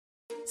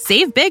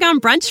Save big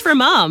on brunch for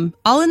mom,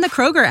 all in the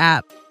Kroger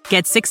app.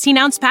 Get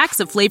 16-ounce packs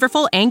of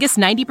flavorful Angus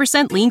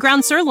 90% lean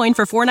ground sirloin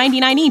for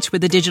 $4.99 each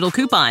with a digital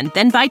coupon.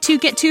 Then buy 2,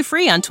 get 2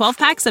 free on 12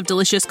 packs of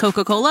delicious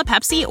Coca-Cola,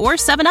 Pepsi, or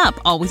 7-Up,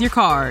 all with your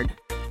card.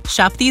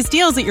 Shop these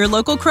deals at your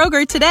local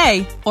Kroger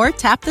today, or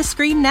tap the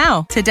screen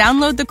now to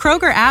download the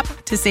Kroger app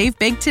to save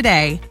big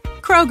today.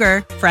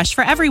 Kroger, fresh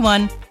for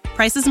everyone.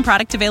 Prices and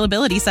product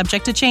availability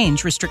subject to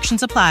change.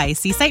 Restrictions apply.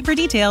 See site for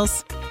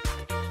details.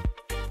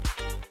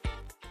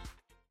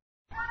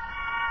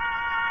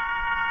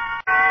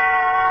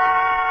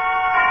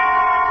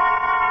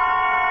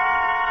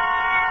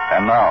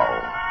 And now,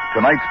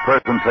 tonight's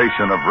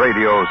presentation of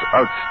radio's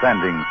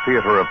outstanding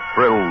theater of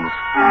thrills,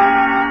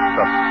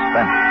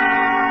 Suspense.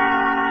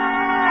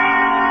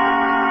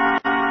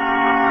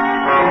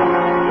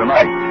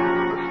 Tonight,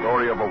 the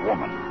story of a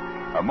woman,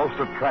 a most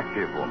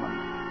attractive woman,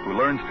 who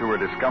learns to her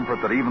discomfort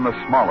that even the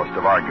smallest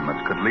of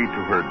arguments could lead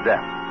to her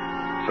death.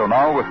 So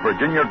now, with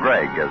Virginia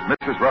Gregg as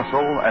Mrs.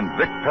 Russell and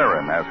Vic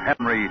Perrin as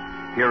Henry,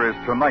 here is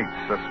tonight's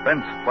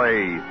suspense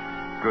play,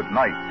 Good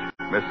Night,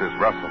 Mrs.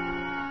 Russell.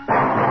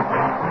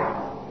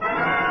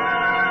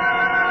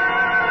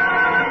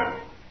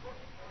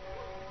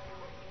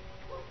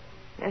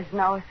 There's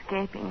no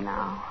escaping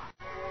now.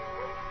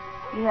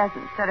 He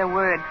hasn't said a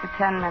word for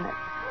 10 minutes.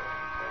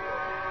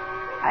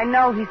 I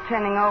know he's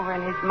turning over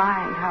in his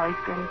mind how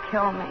he's going to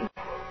kill me.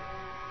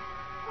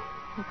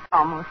 It's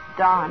almost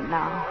dawn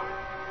now.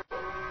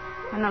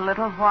 In a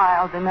little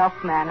while, the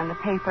milkman and the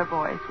paper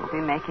boys will be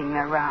making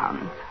their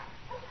rounds.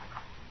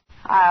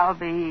 I'll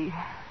be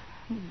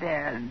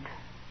dead.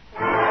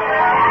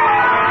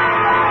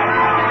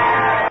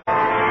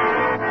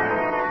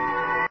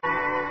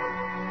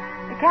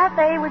 The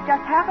cafe was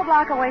just half a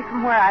block away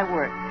from where I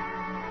worked.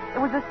 It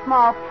was a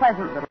small,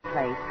 pleasant little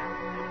place,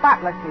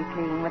 spotlessly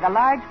clean, with a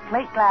large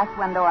plate glass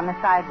window on the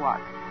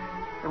sidewalk.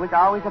 There was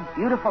always a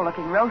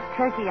beautiful-looking roast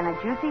turkey and a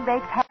juicy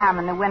baked ham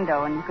in the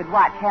window, and you could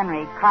watch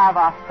Henry carve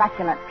off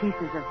succulent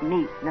pieces of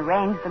meat and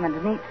arrange them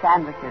into neat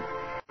sandwiches,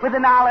 with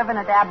an olive and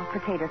a dab of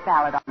potato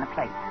salad on the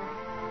plate.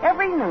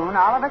 Every noon,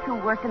 all of us who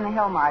worked in the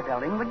Hillmar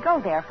building would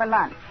go there for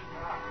lunch.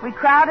 We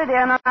crowded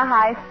in on the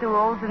high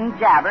stools and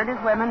jabbered,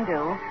 as women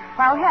do,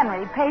 while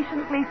Henry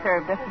patiently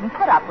served us and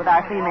put up with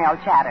our female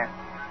chatter.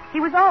 He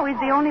was always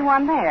the only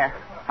one there.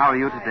 How are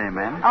you today,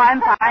 ma'am? Oh,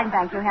 I'm fine,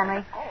 thank you,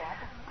 Henry.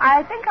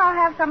 I think I'll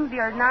have some of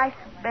your nice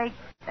baked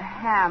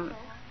ham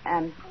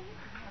and...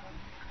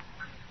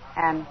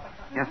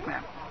 Yes,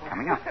 ma'am.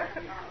 Coming up.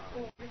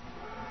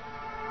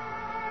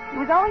 He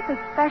was always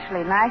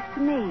especially nice to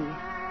me.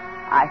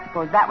 I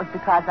suppose that was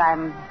because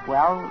I'm,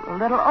 well, a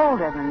little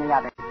older than the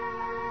others.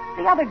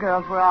 The other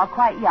girls were all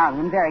quite young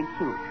and very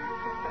cute.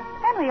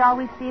 Henry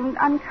always seemed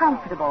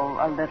uncomfortable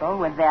a little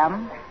with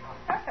them.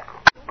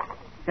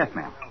 Yes,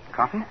 ma'am.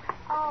 Coffee?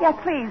 Yes,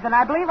 please, and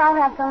I believe I'll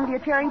have some of your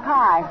cherry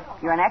pie.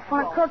 You're an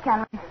excellent cook,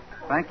 Henry.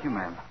 Thank you,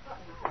 ma'am.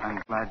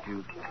 I'm glad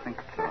you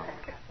think so.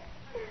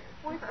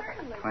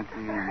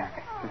 20 and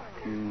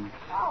 15,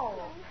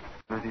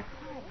 30.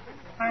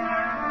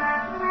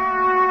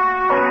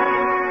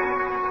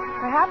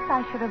 Perhaps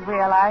I should have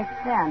realized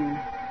then,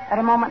 at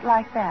a moment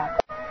like that.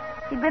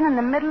 He'd been in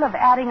the middle of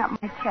adding up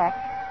my check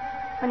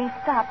when he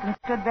stopped and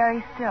stood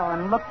very still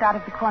and looked out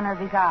of the corner of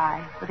his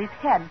eye, with his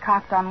head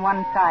cocked on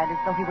one side as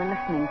though he were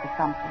listening to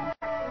something.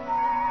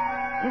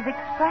 His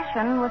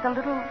expression was a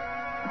little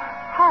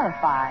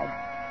horrified.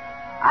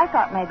 I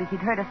thought maybe he'd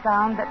heard a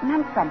sound that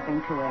meant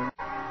something to him.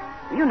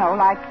 You know,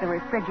 like the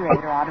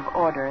refrigerator out of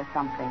order or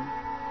something.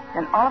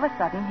 Then all of a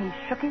sudden he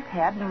shook his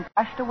head and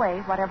brushed away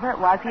whatever it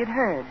was he had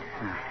heard.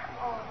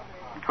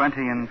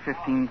 20 and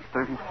 15,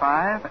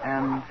 35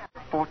 and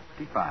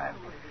 45.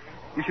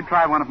 You should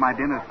try one of my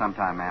dinners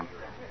sometime, ma'am.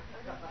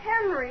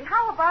 Henry,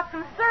 how about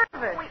some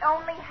service? We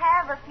only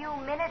have a few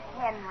minutes,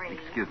 Henry.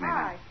 Excuse me,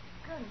 ma'am.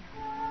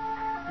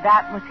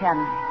 That was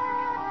Henry.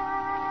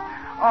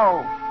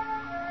 Oh,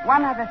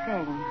 one other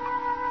thing.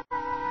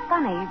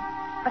 Funny,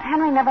 but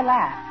Henry never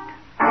laughed.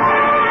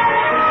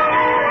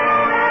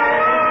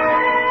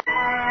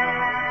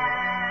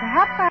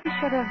 Perhaps I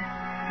should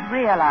have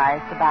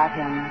realized about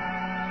him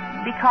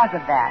because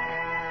of that.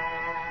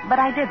 But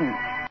I didn't.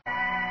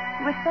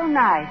 He was so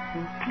nice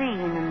and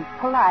clean and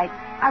polite,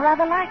 I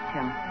rather liked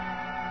him.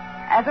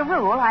 As a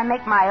rule, I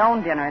make my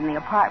own dinner in the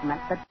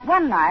apartment, but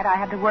one night I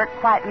had to work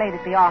quite late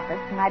at the office,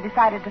 and I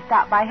decided to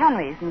stop by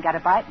Henry's and get a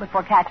bite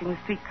before catching the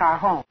streetcar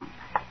home.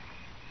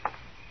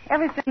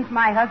 Ever since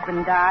my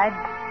husband died,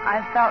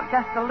 I've felt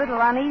just a little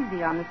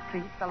uneasy on the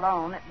streets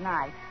alone at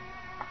night.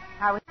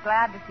 I was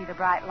glad to see the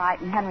bright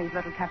light in Henry's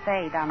little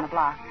cafe down the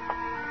block.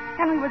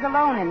 Henry was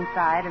alone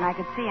inside, and I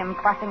could see him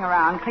fussing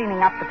around,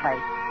 cleaning up the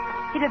place.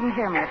 He didn't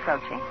hear me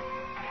approaching.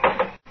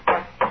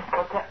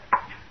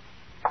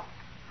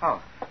 Oh,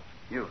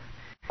 you.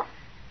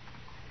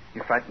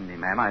 You frightened me,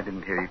 ma'am. I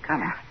didn't hear you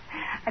coming.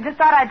 I just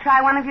thought I'd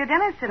try one of your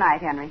dinners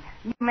tonight, Henry.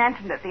 You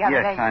mentioned it the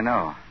other day. Yes, I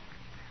know.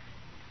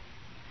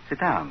 Sit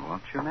down,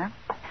 won't you, ma'am?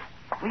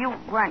 Well, you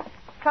weren't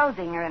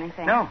closing or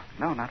anything. No,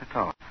 not at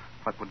all.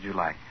 What would you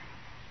like?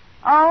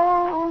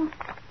 Oh,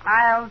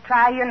 I'll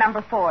try your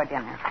number 4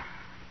 dinner.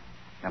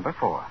 Number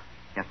 4.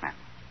 Yes, ma'am.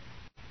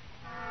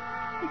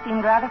 He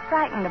seemed rather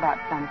frightened about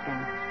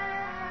something.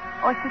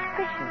 Or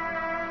suspicious.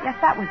 Yes,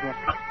 that was it.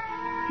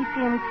 He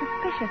seemed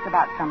suspicious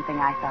about something,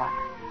 I thought.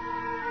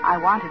 I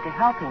wanted to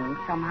help him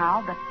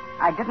somehow, but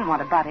I didn't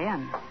want to butt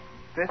in.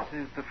 This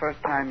is the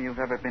first time you've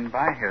ever been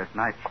by here at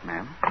night,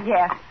 ma'am.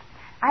 Yes.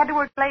 I had to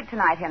work late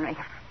tonight, Henry.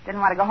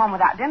 Didn't want to go home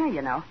without dinner,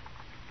 you know.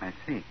 I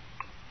see.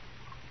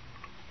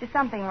 Is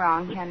something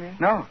wrong, Henry?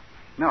 No,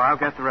 I'll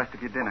get the rest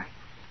of your dinner.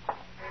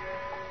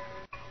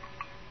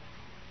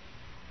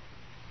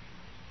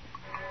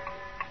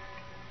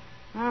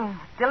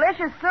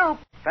 Delicious soup.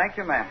 Thank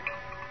you, ma'am.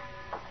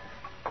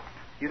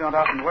 You don't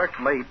often work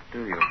late,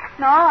 do you?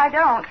 No, I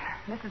don't.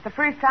 This is the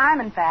first time,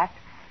 in fact.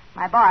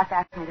 My boss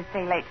asked me to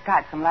stay late to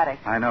type some letters.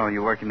 I know.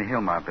 You work in the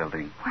Hilmar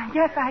building. Well,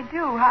 yes, I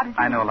do. How did you...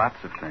 I know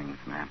lots of things,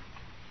 ma'am.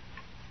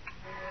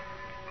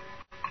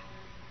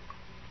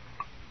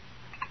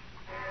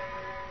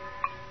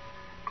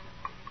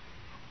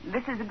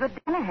 This is a good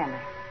dinner, Henry.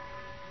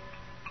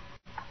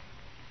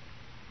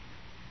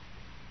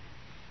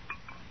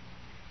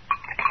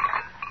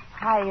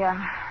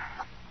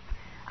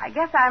 I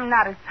guess I'm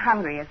not as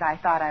hungry as I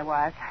thought I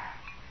was.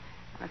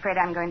 I'm afraid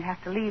I'm going to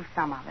have to leave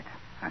some of it.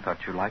 I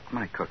thought you liked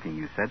my cooking.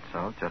 You said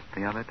so just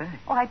the other day.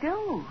 Oh, I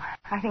do.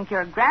 I think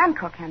you're a grand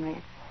cook, Henry.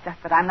 It's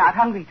just that I'm not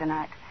hungry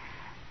tonight.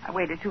 I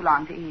waited too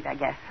long to eat, I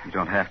guess. You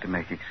don't have to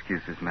make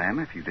excuses, ma'am.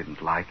 If you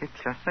didn't like it,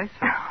 just say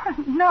so.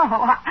 No,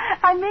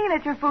 I mean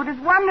it. Your food is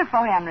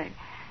wonderful, Henry.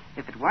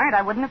 If it weren't,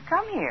 I wouldn't have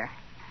come here.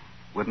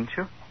 Wouldn't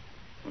you?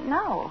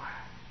 No.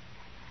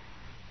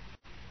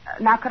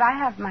 Now, could I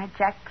have my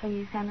check,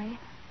 please, Henry?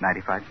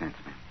 95 cents,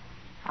 ma'am.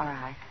 All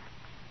right.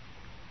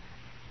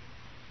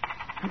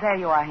 There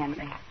you are,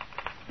 Henry.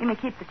 You may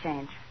keep the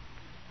change.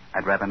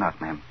 I'd rather not,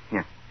 ma'am.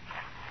 Here.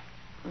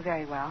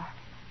 Very well.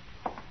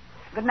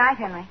 Good night,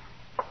 Henry.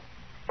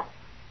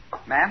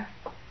 Ma'am?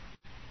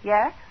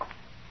 Yes?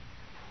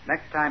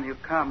 Next time you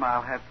come,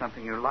 I'll have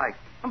something you like.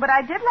 But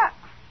I did not...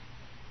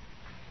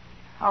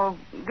 Oh,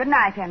 good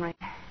night, Henry.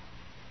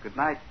 Good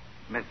night,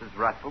 Mrs.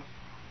 Russell.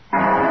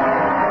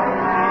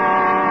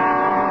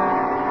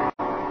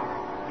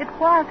 It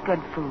was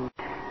good food,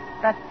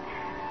 but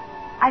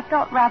I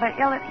felt rather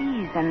ill at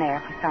ease in there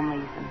for some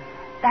reason.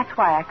 That's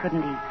why I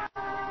couldn't eat.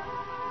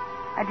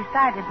 I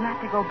decided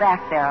not to go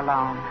back there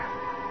alone.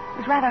 It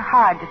was rather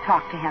hard to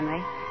talk to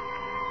Henry,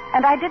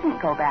 and I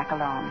didn't go back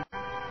alone.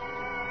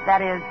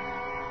 That is,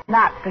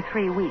 not for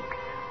 3 weeks.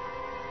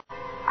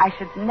 I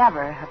should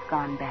never have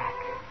gone back.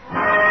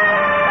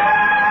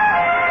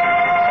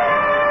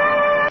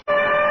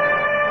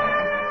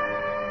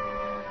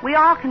 We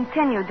all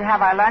continued to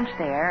have our lunch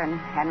there, and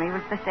Henry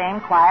was the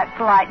same quiet,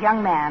 polite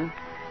young man.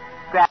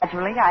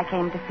 Gradually, I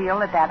came to feel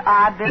that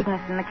odd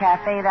business in the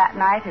cafe that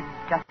night had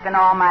just been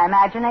all my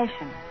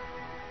imagination.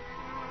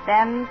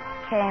 Then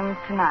came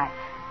tonight.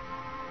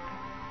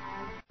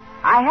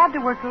 I had to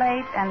work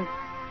late, and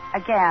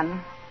again,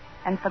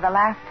 and for the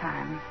last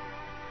time,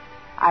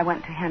 I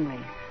went to Henry's.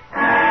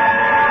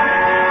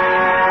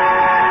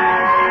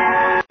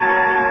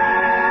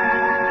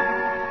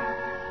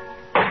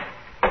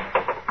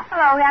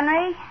 Hello,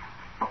 Henry.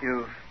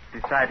 You've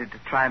decided to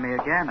try me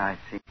again, I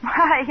see.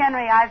 Why,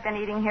 Henry, I've been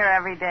eating here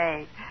every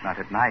day. Not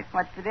at night.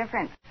 What's the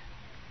difference?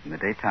 In the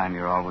daytime,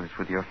 you're always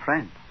with your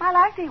friends. I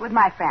like to eat with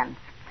my friends.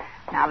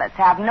 Now, let's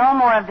have no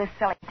more of this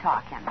silly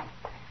talk, Henry.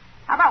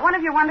 How about one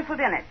of your wonderful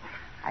dinners?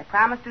 I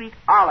promise to eat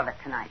all of it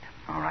tonight.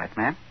 All right,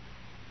 ma'am.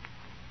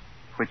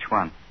 Which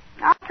one?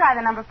 I'll try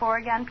the number 4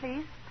 again,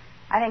 please.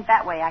 I think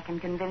that way I can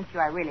convince you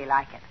I really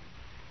like it.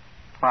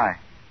 Why?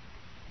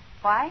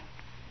 Why?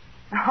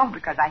 Oh,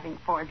 because I think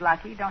 4 is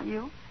lucky, don't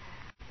you?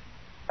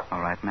 All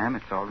right, ma'am.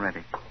 It's all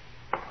ready.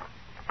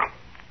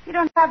 You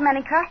don't have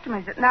many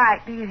customers at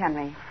night, do you,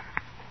 Henry?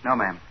 No,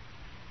 ma'am.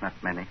 Not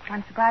many.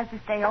 I'm surprised to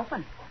stay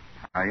open.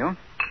 Are you?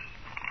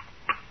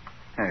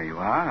 There you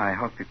are. I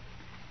hope...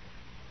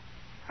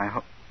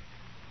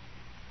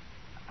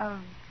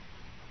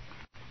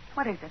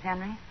 What is it,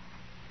 Henry?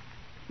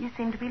 You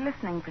seem to be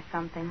listening for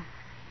something.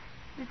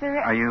 Is there...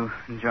 Are you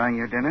enjoying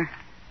your dinner?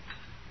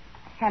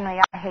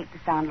 Henry, I hate to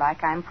sound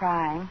like I'm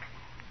prying.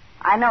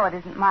 I know it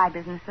isn't my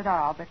business at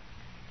all, but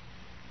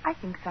I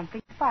think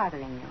something's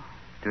bothering you.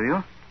 Do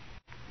you?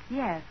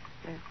 Yes.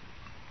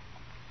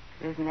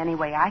 There isn't any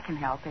way I can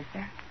help, is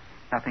there?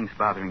 Nothing's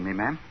bothering me,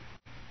 ma'am.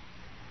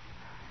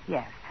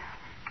 Yes.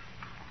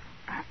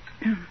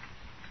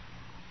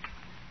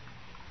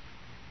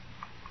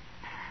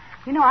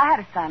 You know, I had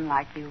a son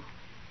like you.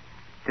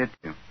 Did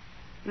you?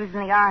 He was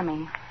in the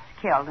army,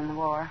 killed in the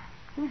war.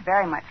 He was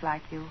very much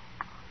like you.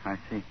 I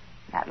see.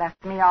 That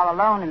left me all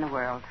alone in the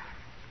world.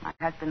 My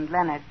husband,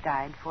 Leonard,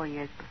 died 4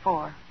 years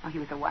before. Oh, he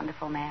was a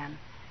wonderful man.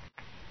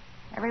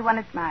 Everyone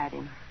admired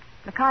him.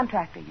 The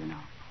contractor, you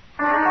know.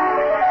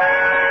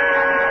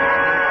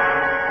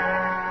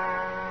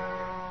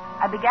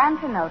 I began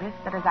to notice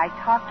that as I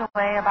talked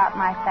away about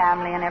my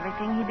family and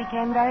everything, he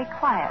became very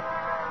quiet.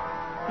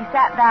 He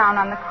sat down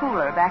on the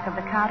cooler back of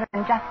the counter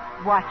and just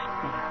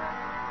watched me.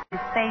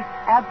 His face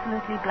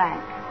absolutely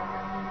blank.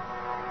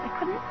 I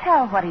couldn't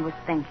tell what he was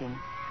thinking.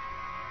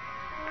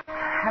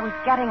 I was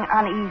getting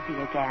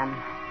uneasy again.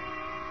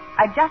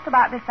 I just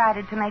about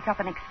decided to make up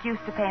an excuse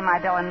to pay my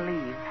bill and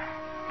leave.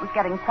 It was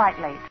getting quite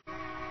late.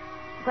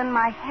 When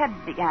my head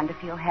began to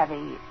feel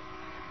heavy,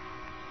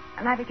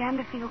 and I began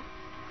to feel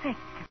sick.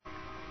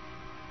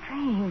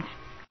 Strange.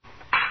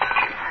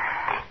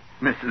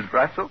 Mrs.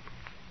 Russell?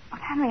 Oh,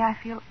 Henry, I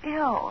feel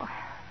ill.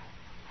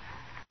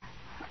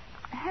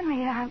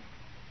 Henry, I'm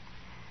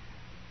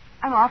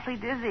awfully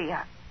dizzy.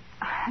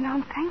 I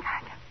don't think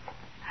I can.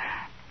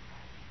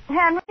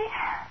 Henry?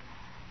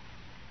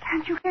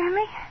 Can't you hear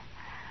me?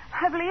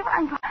 I believe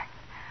I'm going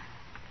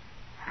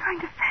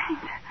to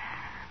faint.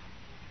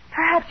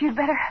 Perhaps you'd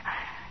better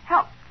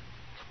help.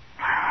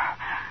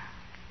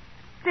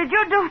 Did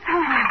you do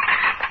something?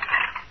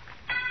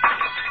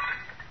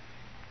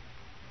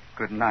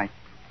 Good night,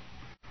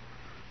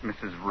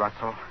 Mrs.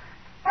 Russell.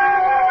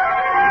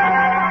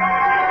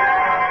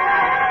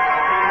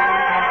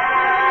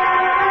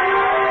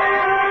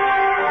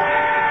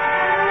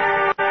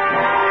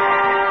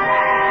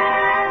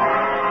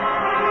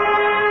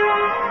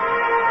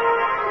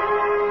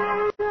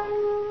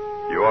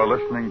 You are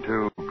listening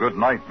to Good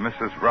Night,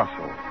 Mrs.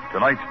 Russell,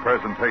 tonight's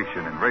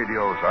presentation in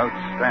radio's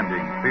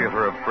outstanding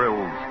theater of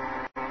thrills,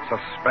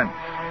 Suspense.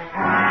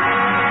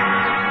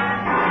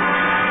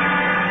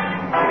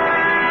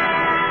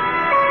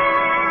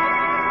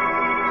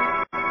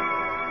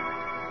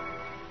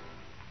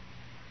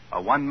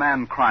 A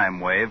one-man crime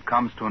wave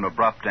comes to an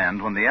abrupt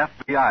end when the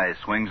FBI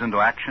swings into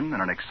action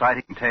in an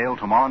exciting tale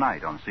tomorrow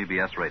night on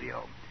CBS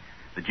Radio.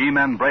 The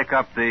G-men break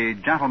up the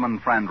gentleman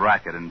friend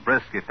racket in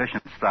brisk,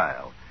 efficient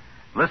style.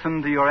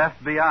 Listen to your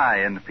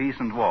FBI in Peace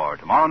and War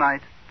tomorrow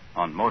night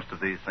on most of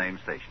these same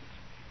stations.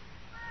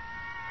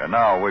 And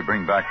now we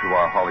bring back to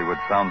our Hollywood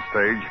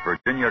soundstage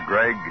Virginia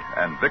Gregg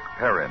and Vic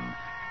Perrin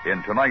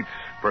in tonight's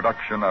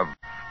production of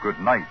Good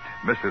Night,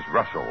 Mrs.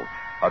 Russell,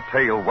 a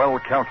tale well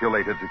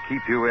calculated to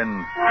keep you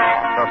in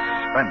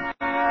suspense.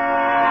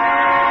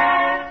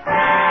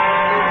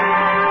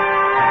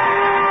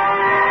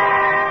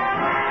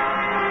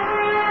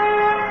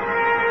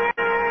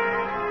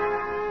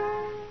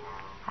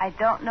 I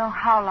don't know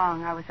how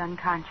long I was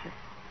unconscious.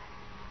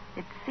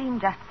 It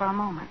seemed just for a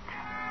moment.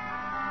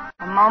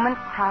 A moment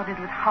crowded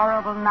with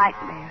horrible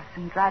nightmares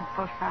and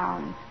dreadful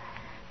sounds.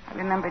 I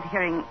remembered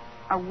hearing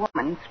a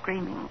woman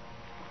screaming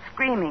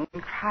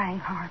and crying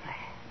horribly.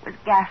 It was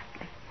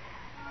ghastly.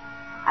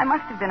 I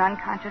must have been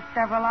unconscious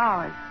several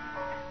hours.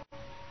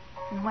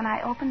 And when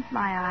I opened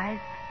my eyes,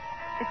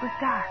 it was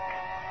dark.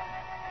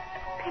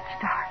 Pitch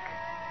dark.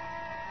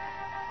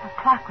 A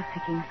clock was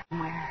ticking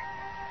somewhere.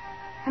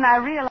 And I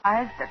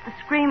realized that the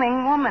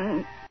screaming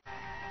woman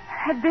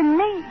had been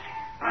me.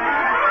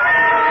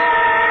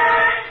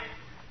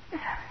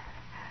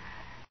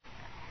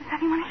 Is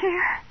anyone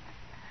here?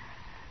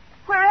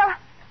 Where am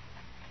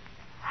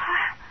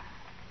I?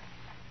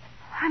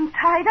 I'm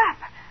tied up.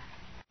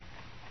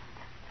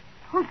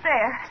 Who's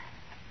there?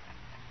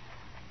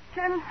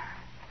 Can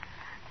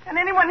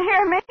anyone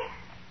hear me?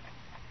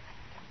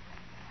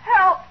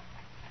 Help!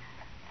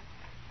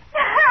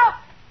 Help!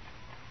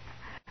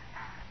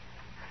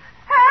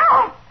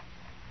 Help!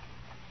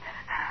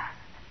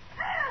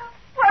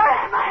 Where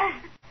am I?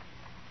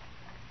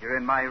 You're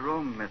in my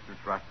room,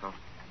 Mrs. Russell.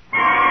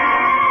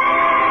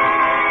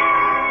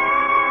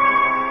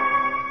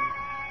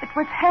 It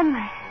was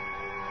Henry.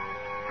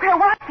 Where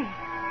was he?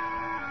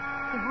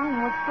 The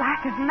room was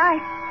black as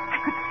night. I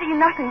could see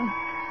nothing.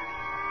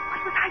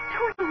 What was I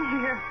doing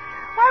here?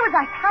 Why was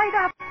I tied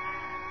up?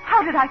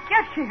 How did I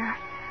get here?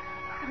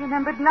 I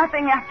remembered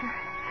nothing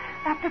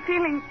after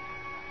feeling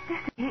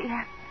dizzy.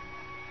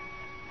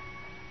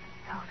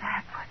 So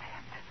that was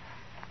it.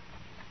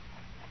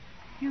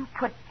 You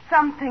put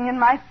something in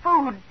my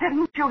food,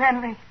 didn't you,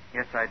 Henry?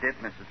 Yes, I did,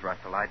 Mrs.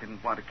 Russell. I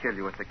didn't want to kill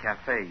you at the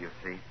cafe, you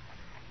see.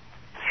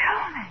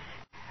 Kill me?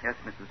 Yes,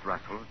 Mrs.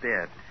 Russell,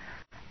 dead.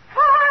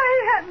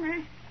 Why,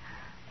 Henry?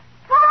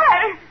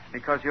 Why?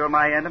 Because you're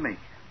my enemy.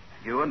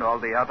 You and all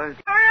the others.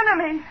 Your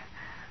enemy?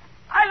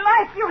 I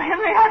like you,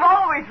 Henry. I've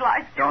always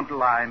liked you. Don't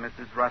lie,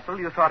 Mrs. Russell.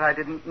 You thought I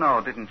didn't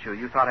know, didn't you?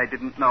 You thought I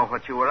didn't know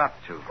what you were up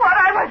to. What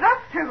I was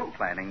up to?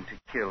 Planning to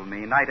kill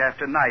me night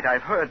after night.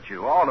 I've heard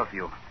you, all of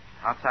you,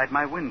 outside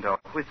my window,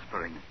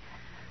 whispering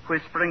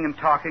and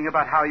talking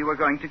about how you were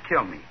going to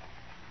kill me.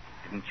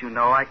 Didn't you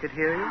know I could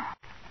hear you?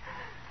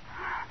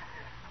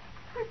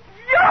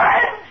 You're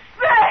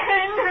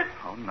insane!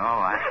 Oh, no,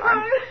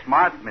 I'm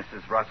smart,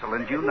 Mrs. Russell,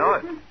 and you know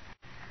it.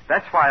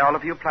 That's why all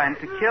of you planned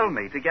to kill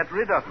me, to get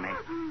rid of me.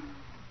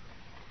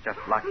 Just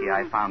lucky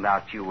I found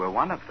out you were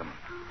one of them.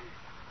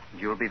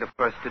 You'll be the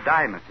first to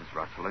die, Mrs.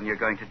 Russell, and you're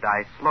going to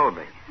die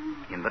slowly,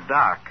 in the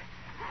dark.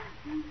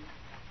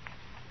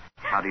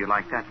 How do you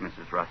like that,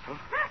 Mrs. Russell?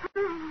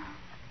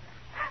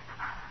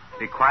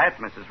 Be quiet,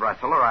 Mrs.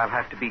 Russell, or I'll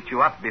have to beat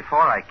you up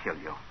before I kill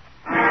you.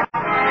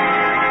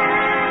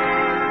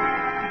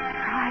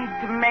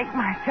 To make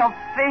myself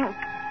think.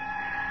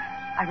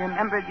 I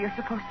remembered you're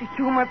supposed to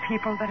humor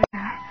people that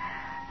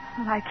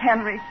are like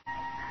Henry.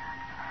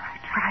 I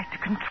tried to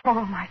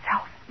control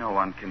myself. No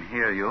one can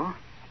hear you.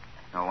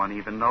 No one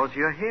even knows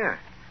you're here.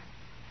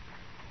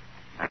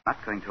 I'm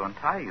not going to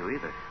untie you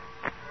either.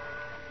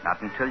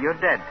 Not until you're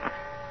dead.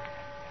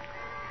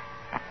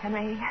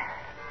 Henry,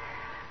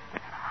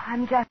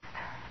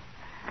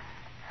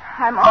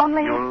 I'm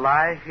only... You'll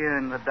lie here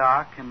in the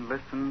dark and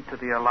listen to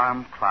the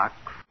alarm clock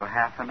for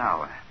half an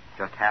hour.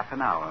 Just half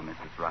an hour,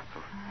 Mrs.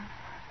 Russell.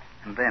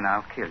 And then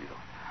I'll kill you.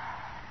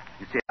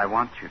 You see, I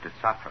want you to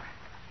suffer.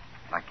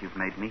 Like you've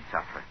made me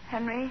suffer.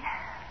 Henry,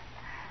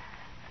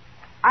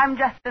 I'm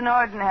just an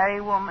ordinary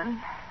woman.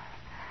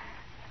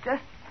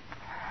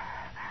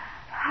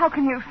 How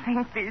can you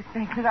think these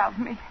things of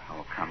me?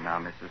 Oh, come now,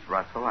 Mrs.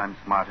 Russell. I'm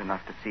smart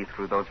enough to see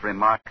through those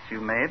remarks you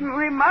made.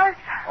 Remarks?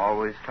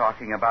 Always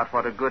talking about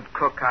what a good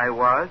cook I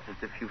was, as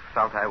if you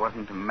felt I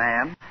wasn't a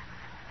man.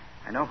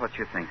 I know what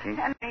you're thinking.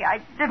 Henry, I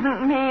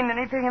didn't mean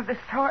anything of the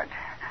sort.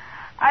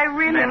 I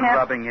really Men have...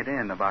 rubbing it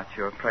in about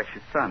your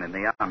precious son in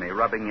the army,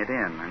 rubbing it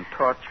in and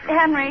torturing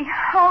Henry, him.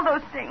 all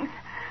those things,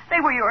 they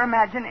were your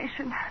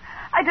imagination.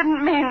 I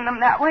didn't mean them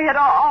that way at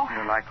all.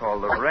 You're like all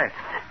the rest.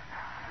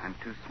 I'm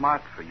too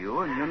smart for you,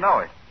 and you know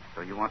it,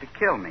 so you want to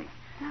kill me.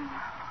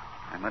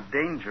 I'm a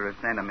dangerous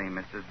enemy,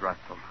 Mrs.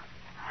 Russell.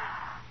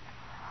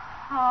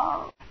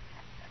 How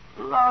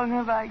long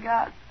have I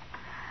got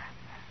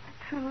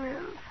to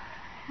live,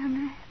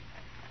 Henry?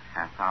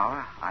 Half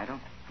hour? I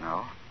don't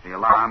know. The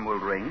alarm will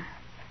ring.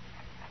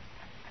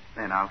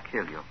 Then I'll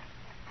kill you.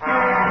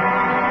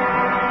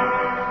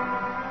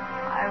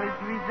 I was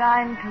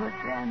resigned to it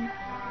then.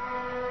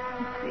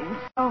 It seemed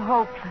so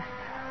hopeless.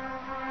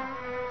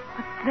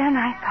 But then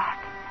I thought,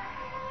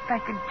 if I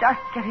could just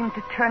get him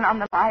to turn on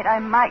the light, I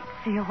might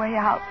see a way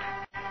out.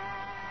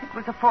 It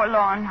was a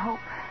forlorn hope,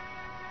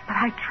 but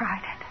I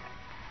tried it.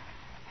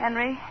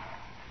 Henry?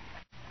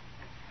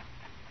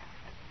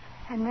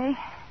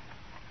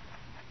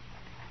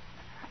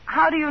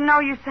 How do you know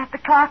you set the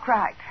clock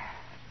right?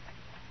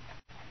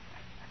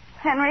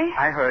 Henry?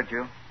 I heard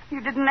you.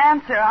 You didn't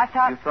answer. I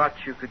thought... You thought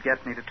you could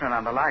get me to turn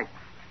on the light.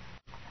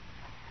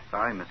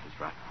 Sorry, Mrs.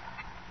 Russell.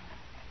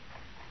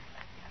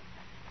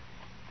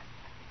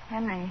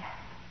 Henry,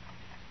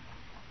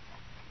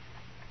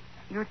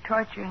 you're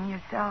torturing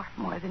yourself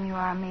more than you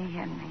are me,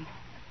 Henry.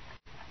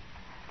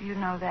 Do you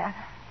know that?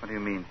 What do you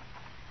mean?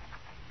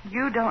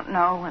 You don't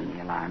know when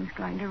the alarm's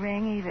going to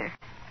ring either.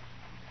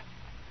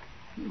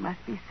 You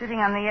must be sitting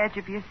on the edge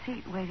of your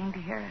seat waiting to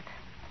hear it.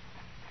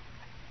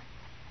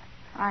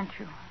 Aren't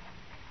you?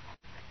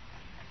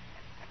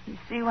 You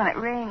see, when it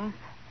rings,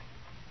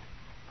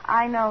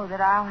 I know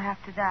that I'll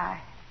have to die.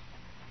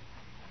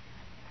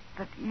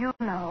 But you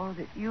know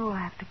that you'll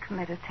have to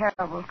commit a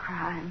terrible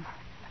crime.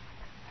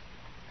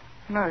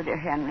 Murder,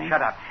 Henry.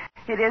 Shut up.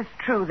 It is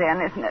true,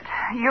 then, isn't it?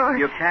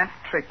 You can't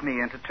trick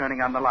me into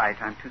turning on the light.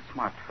 I'm too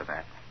smart for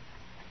that.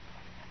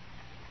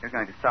 You're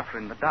going to suffer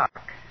in the dark,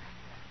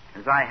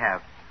 as I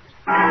have.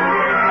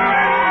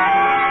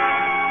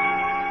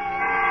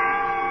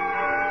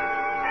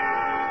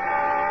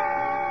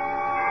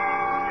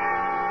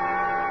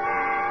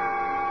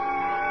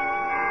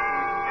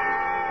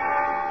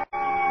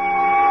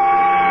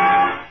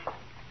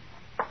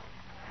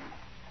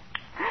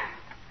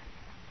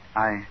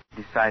 I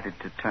decided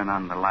to turn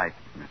on the light,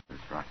 Mrs.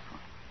 Russell.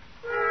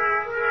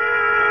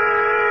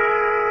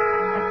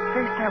 At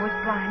first I was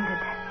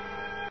blinded,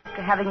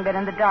 after having been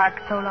in the dark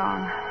so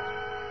long.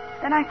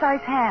 Then I saw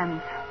his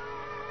hands.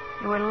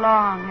 They were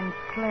long and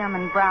slim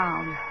and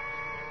brown.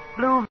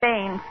 Blue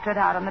veins stood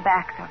out on the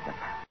backs of them.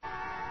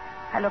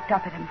 I looked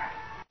up at him.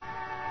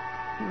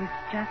 He was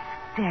just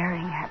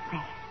staring at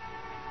me.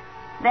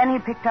 Then he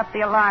picked up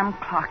the alarm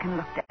clock and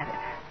looked at it.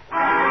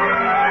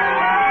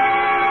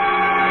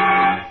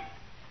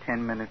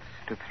 10 minutes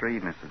to 3,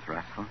 Mrs.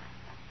 Russell.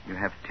 You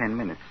have 10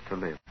 minutes to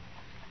live.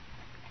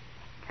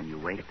 Can you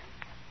wait?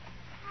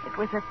 It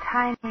was a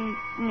tiny,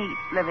 neat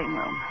living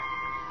room.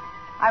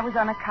 I was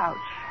on a couch.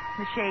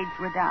 The shades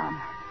were down.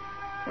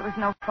 There was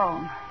no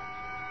phone.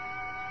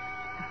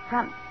 The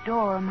front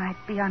door might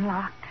be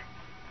unlocked.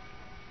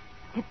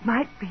 It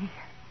might be.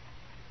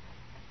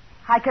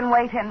 I can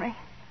wait, Henry.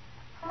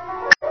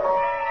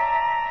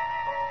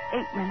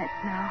 8 minutes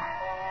now.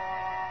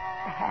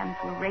 The hands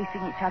were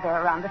racing each other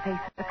around the face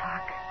of the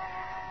clock.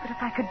 But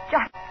if I could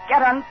just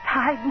get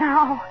untied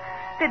now,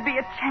 there'd be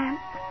a chance.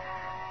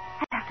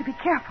 I'd have to be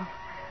careful.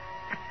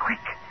 But quick.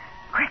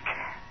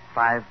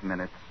 5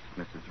 minutes,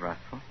 Mrs.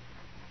 Russell.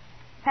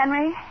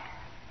 Henry,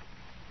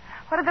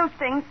 what are those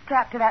things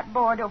strapped to that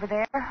board over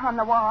there on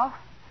the wall?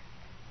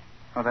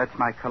 Oh, that's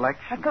my A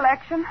collection.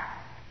 collection?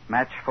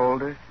 Match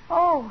folders.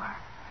 Oh,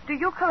 do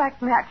you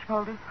collect match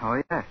folders?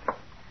 Oh, yes.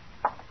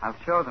 I'll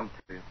show them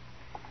to you.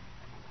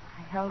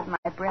 I held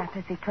my breath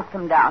as he took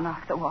them down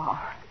off the wall.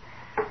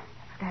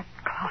 That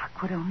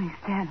clock would only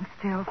stand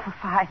still for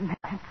 5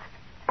 minutes.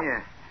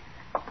 Here.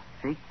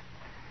 See?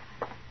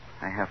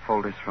 I have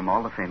folders from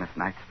all the famous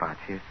night spots.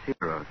 Here's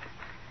Ciro's.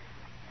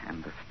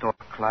 And the Stork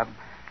Club.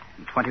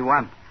 And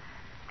 21.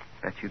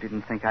 Bet you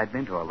didn't think I'd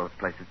been to all those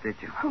places, did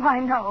you? Oh, I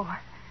know.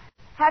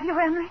 Have you,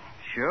 Henry?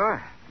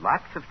 Sure.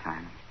 Lots of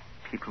times.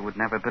 people would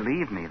never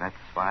believe me. That's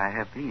why I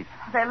have these.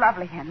 They're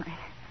lovely, Henry.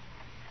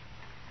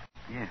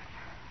 Yes.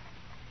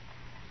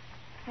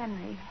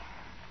 Henry,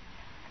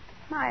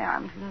 my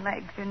arms and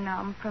legs are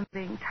numb from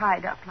being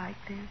tied up like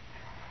this.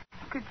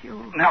 Could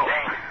you... No.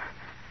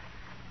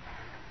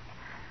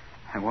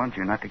 I warned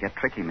you not to get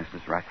tricky,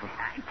 Mrs. Russell.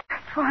 I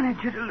just wanted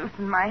you to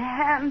loosen my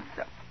hands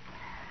so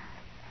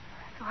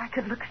I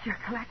could look at your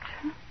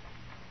collection.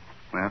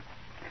 Well,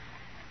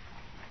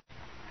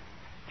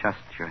 just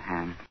your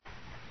hand.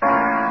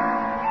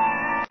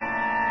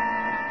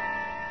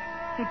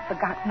 He'd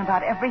forgotten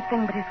about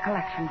everything but his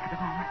collection for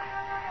the moment.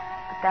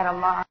 But that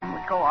alarm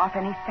would go off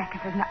any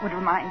second, and that would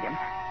remind him.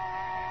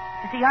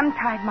 As he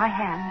untied my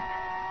hands,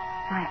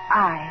 my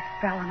eyes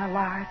fell on a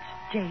large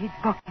jade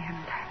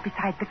bookend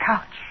beside the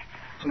couch.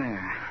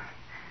 There.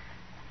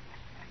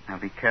 Now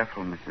be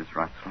careful, Mrs.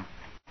 Russell.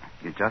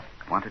 You just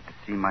wanted to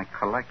see my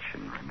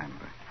collection,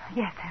 remember?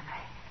 Yes,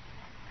 Henry.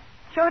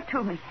 Show it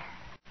to me.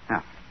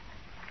 Now,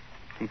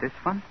 see this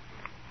one?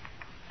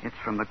 It's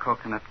from the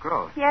Coconut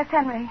Grove. Yes,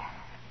 Henry.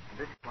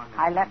 This one is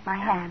I let from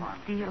my San hand Juan.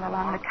 steal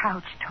along the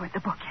couch toward the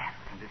bookend.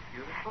 Is this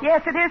beautiful?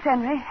 Yes, it is,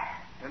 Henry.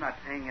 You're not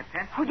paying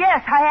attention. Oh,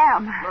 yes, I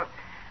am.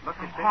 Look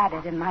I at this had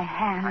one. it in my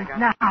hand I got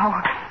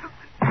now.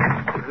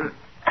 it.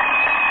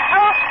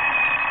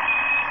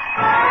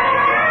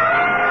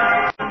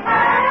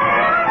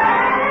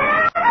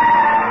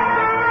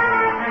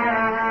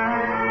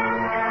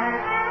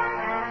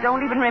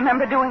 Don't even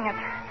remember doing it.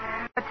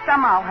 But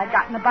somehow I'd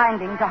gotten the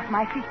bindings off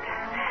my feet.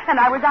 And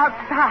I was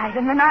outside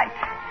in the night.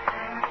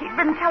 He'd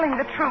been telling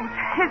the truth.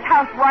 His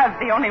house was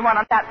the only one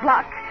on that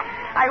block.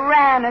 I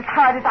ran as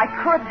hard as I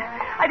could.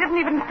 I didn't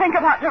even think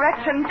about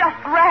direction, just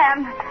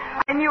ran.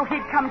 I knew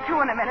he'd come to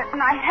in a minute,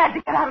 and I had to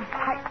get out of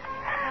sight.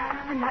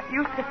 I'm not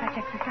used to such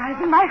exercise,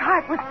 and my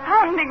heart was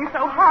pounding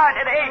so hard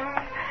it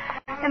ached.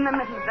 In the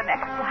middle of the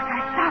next block,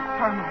 I stopped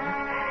for a moment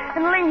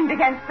and leaned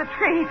against the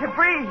tree to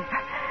breathe.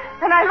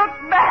 Then I looked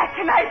back,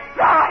 and I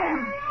saw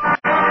him.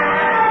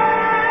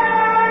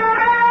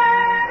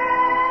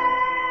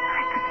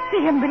 I could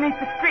see him beneath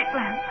the street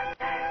lamp.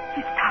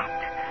 He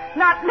stopped,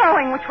 not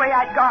knowing which way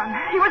I'd gone.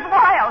 He was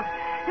wild.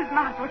 His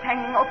mouth was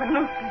hanging open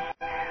loosely.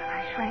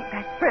 I shrank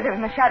back further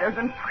in the shadows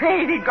and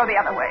prayed he'd go the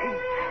other way.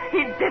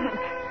 He didn't.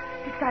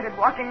 He started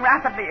walking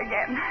rapidly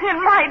again,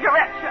 in my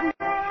direction.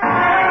 There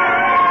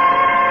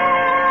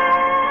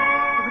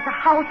was a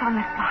house on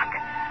this block,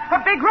 a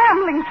big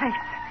rambling place.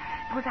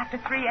 It was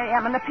after 3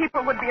 a.m. and the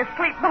people would be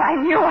asleep, but I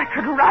knew I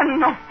could run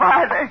no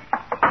farther.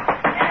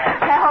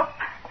 Help!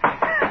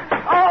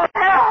 Oh,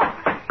 help!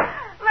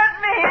 Let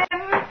me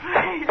in,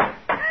 please.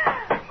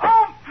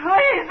 Oh,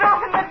 please,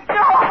 open the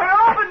door.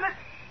 Open the...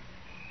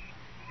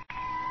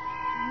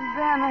 And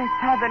then I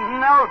saw the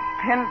note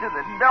pinned to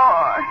the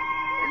door.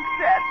 It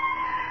said,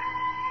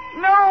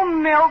 "No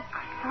milk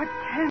for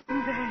 10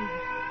 days."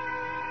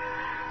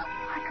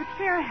 I could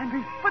hear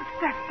Henry's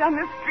footsteps down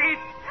the street,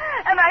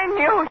 and I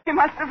knew he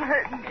must have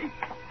heard me.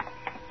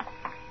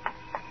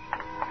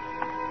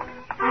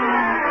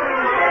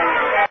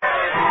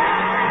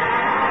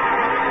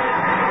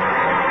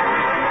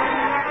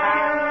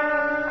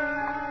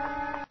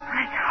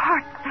 My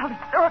heart felt as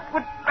though it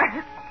would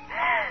burst.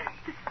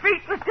 The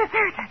street was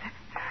deserted.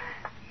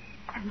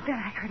 And then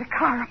I heard a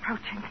car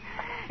approaching.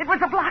 It was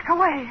a block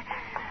away.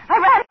 I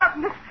ran out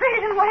in the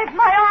street and waved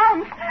my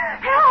arms.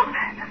 Help!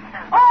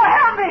 Oh,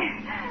 help me!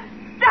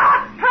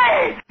 Stop,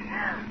 please!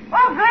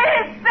 Oh,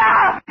 please,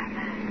 stop!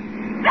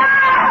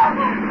 Stop!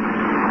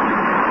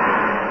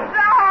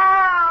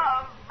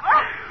 Stop!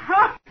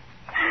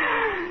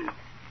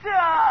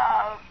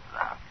 Stop!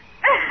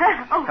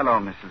 Hello,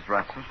 Mrs.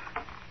 Russell.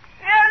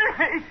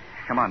 Henry!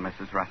 Come on,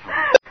 Mrs. Russell.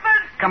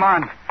 Come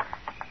on.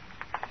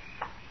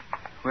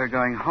 We're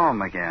going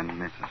home again,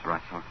 Mrs.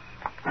 Russell.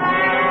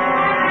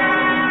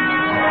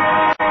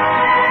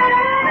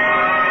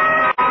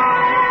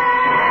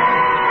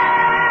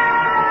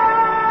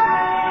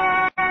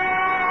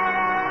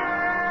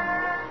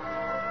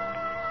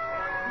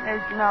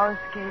 There's no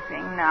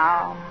escaping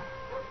now.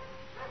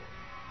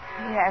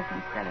 He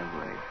hasn't said a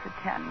word for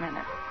 10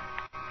 minutes.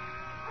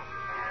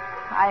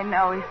 I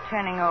know he's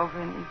turning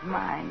over in his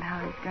mind how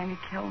he's going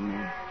to kill me.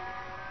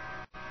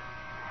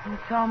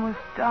 It's almost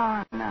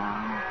dawn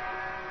now.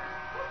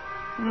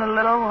 In a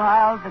little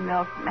while, the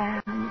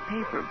milkman and the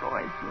paper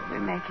boys will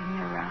be making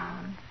their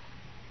rounds.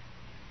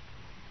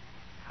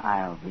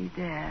 I'll be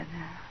dead.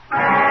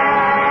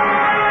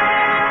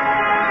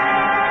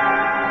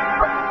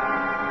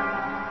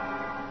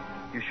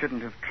 You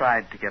shouldn't have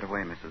tried to get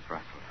away, Mrs.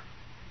 Russell.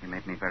 You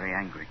made me very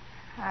angry.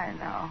 I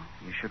know.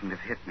 You shouldn't have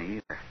hit me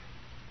either.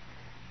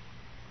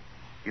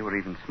 You were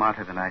even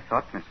smarter than I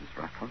thought, Mrs.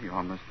 Russell. You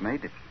almost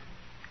made it.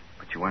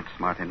 But you weren't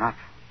smart enough.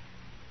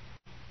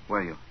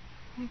 Were you?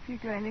 If you're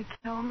going to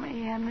kill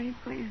me, Henry,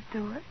 please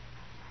do it.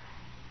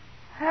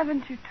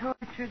 Haven't you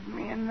tortured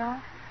me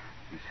enough?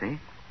 You see?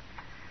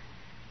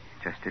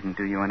 It just didn't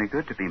do you any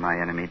good to be my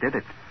enemy, did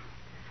it?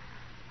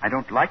 I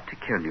don't like to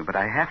kill you, but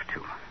I have to.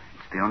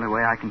 It's the only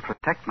way I can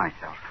protect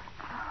myself.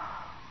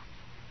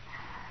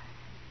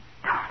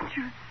 Don't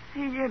you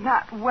see you're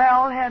not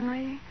well,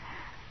 Henry.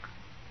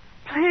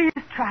 Please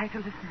try to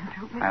listen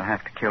to me. I'll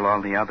have to kill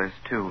all the others,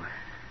 too.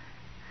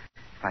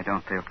 If I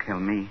don't, they'll kill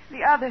me.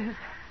 The others.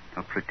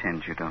 Don't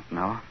pretend you don't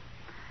know.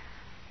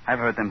 I've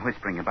heard them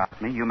whispering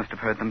about me. You must have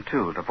heard them,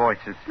 too. The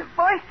voices. The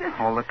voices.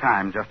 All the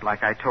time, just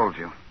like I told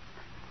you.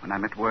 When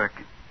I'm at work,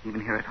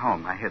 even here at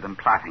home, I hear them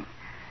plotting.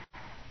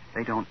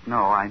 They don't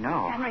know I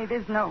know. Henry,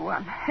 there's no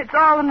one. It's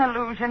all an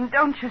illusion,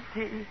 don't you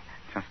see?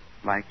 Just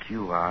like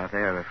you are,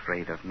 they're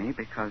afraid of me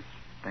because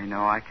they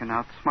know I can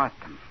outsmart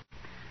them.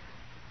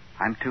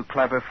 I'm too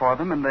clever for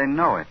them, and they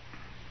know it.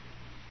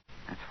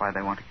 That's why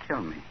they want to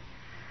kill me.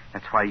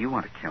 That's why you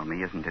want to kill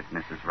me, isn't it,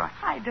 Mrs. Russell?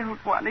 I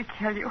don't want to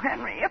kill you,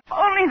 Henry. If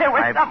only there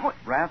was someone...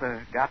 I've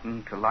rather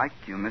gotten to like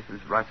you,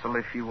 Mrs. Russell.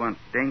 If you weren't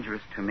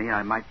dangerous to me,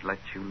 I might let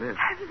you live.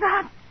 I'm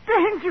not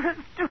dangerous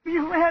to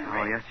you,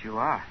 Henry. Oh, yes, you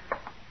are.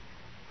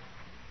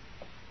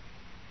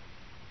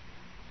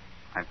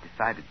 I've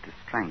decided to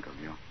strangle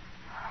you.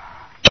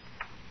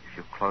 If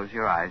you close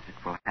your eyes,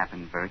 it will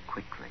happen very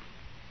quickly.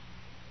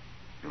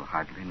 You'll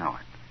hardly know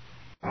it.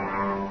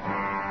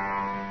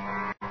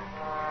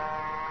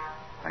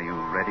 Are you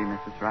ready,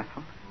 Mrs.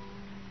 Russell?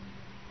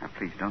 Now,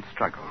 please don't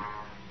struggle.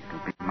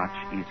 It'll be much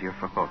easier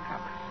for both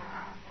of us.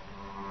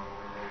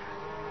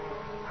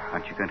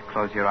 Aren't you going to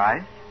close your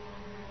eyes?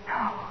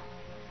 No.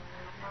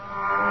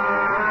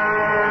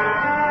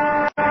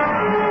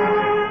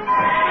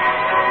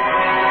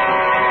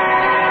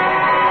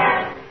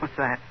 What's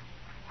that?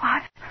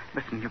 What?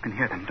 Listen, you can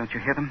hear them. Don't you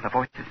hear them? The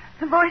voices.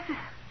 The voices.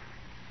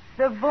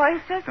 The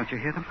voices? Don't you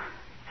hear them?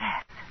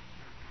 Yes.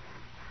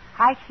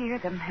 I hear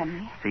them,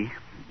 Henry. See?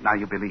 Now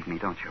you believe me,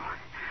 don't you?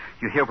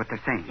 You hear what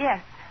they're saying.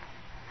 Yes.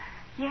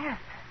 Yes.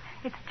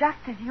 It's just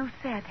as you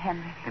said,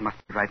 Henry. They must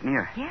be right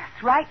near. Yes,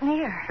 right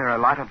near. There are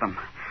a lot of them.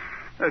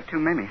 There are too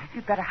many.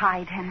 You'd better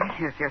hide, Henry.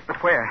 Yes,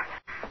 but where?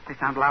 They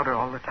sound louder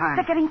all the time.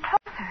 They're getting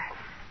closer.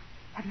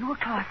 Have you a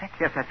closet?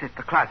 Yes, that's it.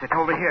 The closet.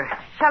 Over here.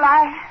 Shall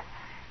I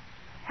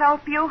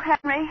help you,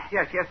 Henry?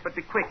 Yes, but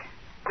be quick.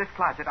 This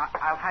closet.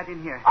 I'll hide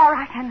in here. All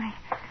right, Henry.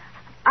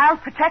 I'll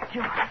protect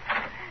you.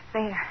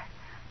 There.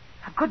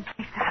 A good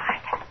place to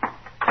hide.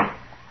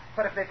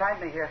 What if they find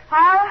me here?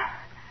 I'll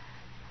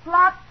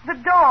lock the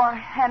door,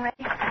 Henry.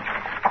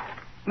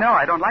 No,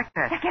 I don't like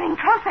that. They're getting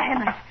closer,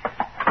 Henry.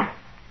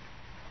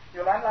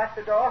 You'll unlock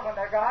the door when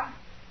they're gone?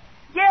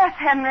 Yes,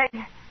 Henry.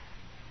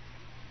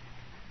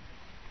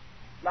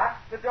 Lock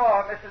the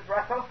door, Mrs.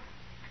 Russell.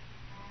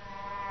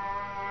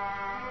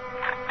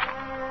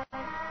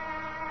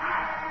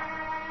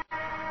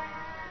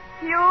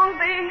 You'll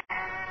be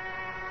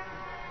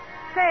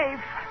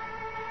safe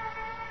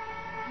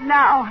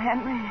now,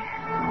 Henry.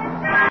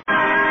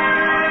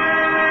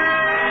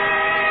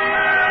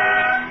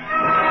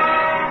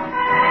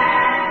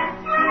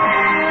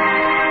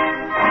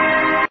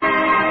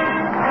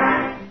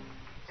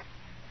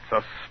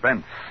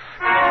 Suspense,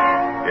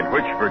 in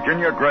which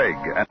Virginia Gregg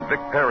and Vic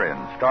Perrin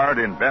starred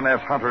in Ben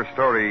S. Hunter's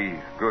story,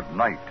 Good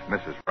Night,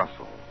 Mrs.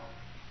 Russell.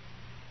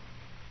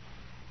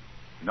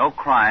 No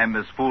crime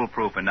is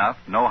foolproof enough,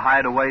 no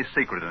hideaway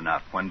secret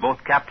enough when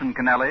both Captain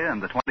Kennelly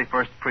and the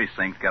 21st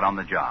Precinct get on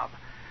the job.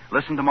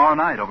 Listen tomorrow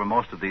night over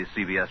most of these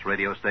CBS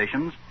radio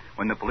stations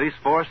when the police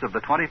force of the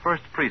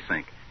 21st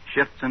Precinct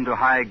shifts into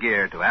high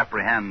gear to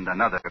apprehend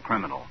another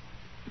criminal.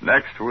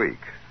 Next week,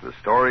 the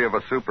story of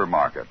a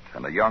supermarket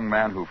and a young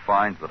man who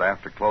finds that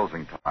after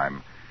closing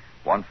time,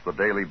 once the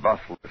daily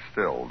bustle is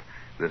stilled,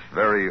 this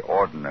very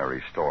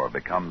ordinary store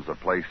becomes a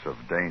place of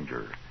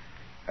danger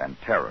and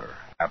terror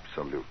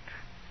absolute.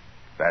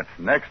 That's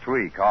next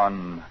week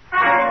on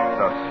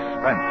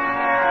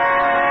Suspense.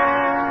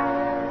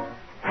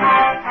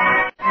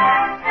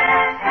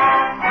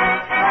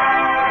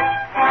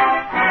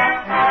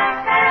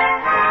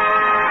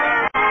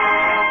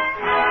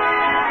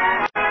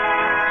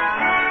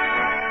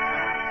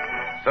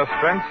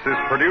 Suspense is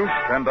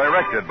produced and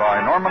directed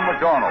by Norman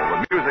MacDonald.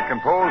 The music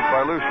composed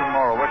by Lucien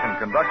Morawick and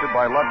conducted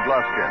by Lud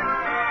Gluskin.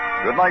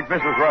 Good Night,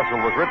 Mrs.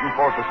 Russell was written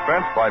for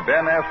Suspense by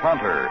Ben S.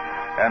 Hunter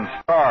and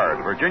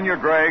starred Virginia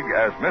Gregg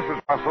as Mrs.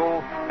 Russell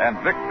and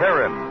Vic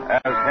Perrin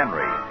as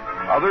Henry.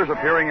 Others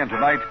appearing in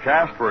tonight's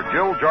cast were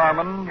Jill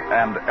Jarman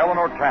and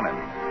Eleanor Cannon.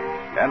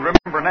 And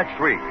remember next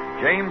week,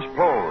 James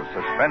Poe's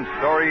suspense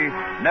story,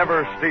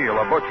 Never Steal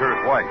a Butcher's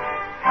Wife.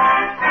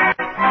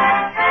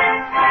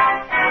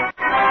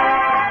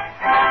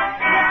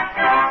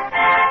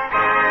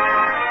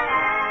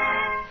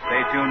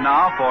 Stay tuned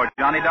now for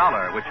Johnny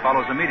Dollar, which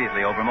follows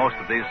immediately over most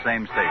of these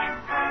same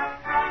stations.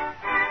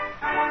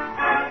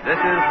 This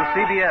is the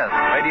CBS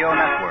Radio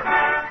Network.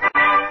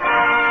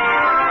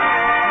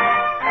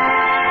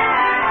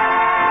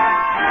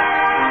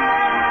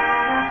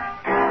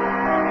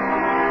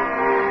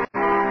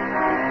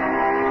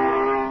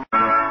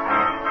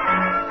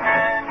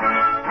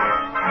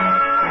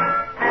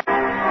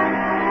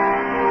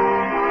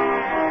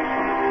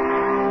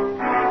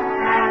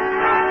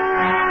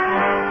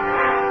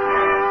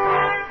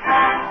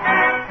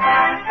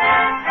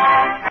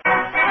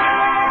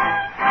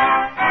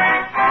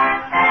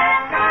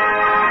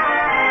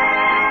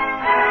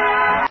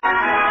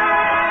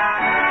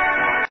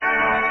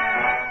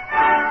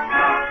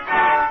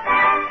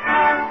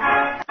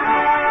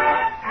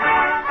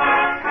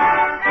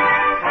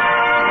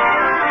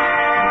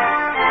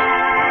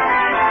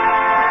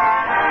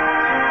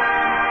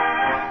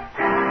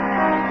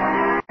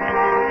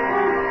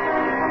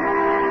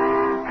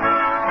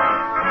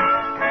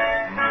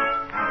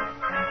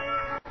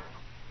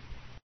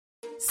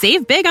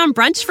 Save big on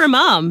brunch for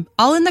mom,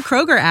 all in the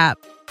Kroger app.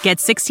 Get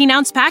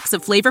 16-ounce packs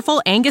of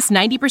flavorful Angus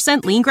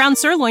 90% lean ground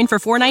sirloin for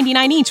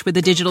 $4.99 each with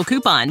a digital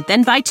coupon.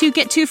 Then buy 2,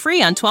 get 2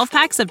 free on 12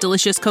 packs of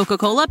delicious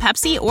Coca-Cola,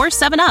 Pepsi, or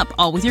 7-Up,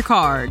 all with your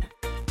card.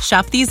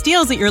 Shop these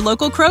deals at your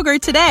local Kroger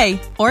today,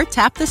 or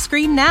tap the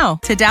screen now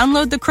to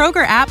download the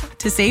Kroger app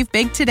to save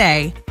big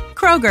today.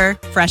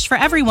 Kroger, fresh for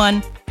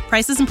everyone.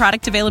 Prices and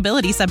product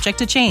availability subject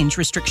to change.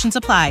 Restrictions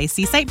apply.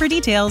 See site for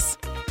details.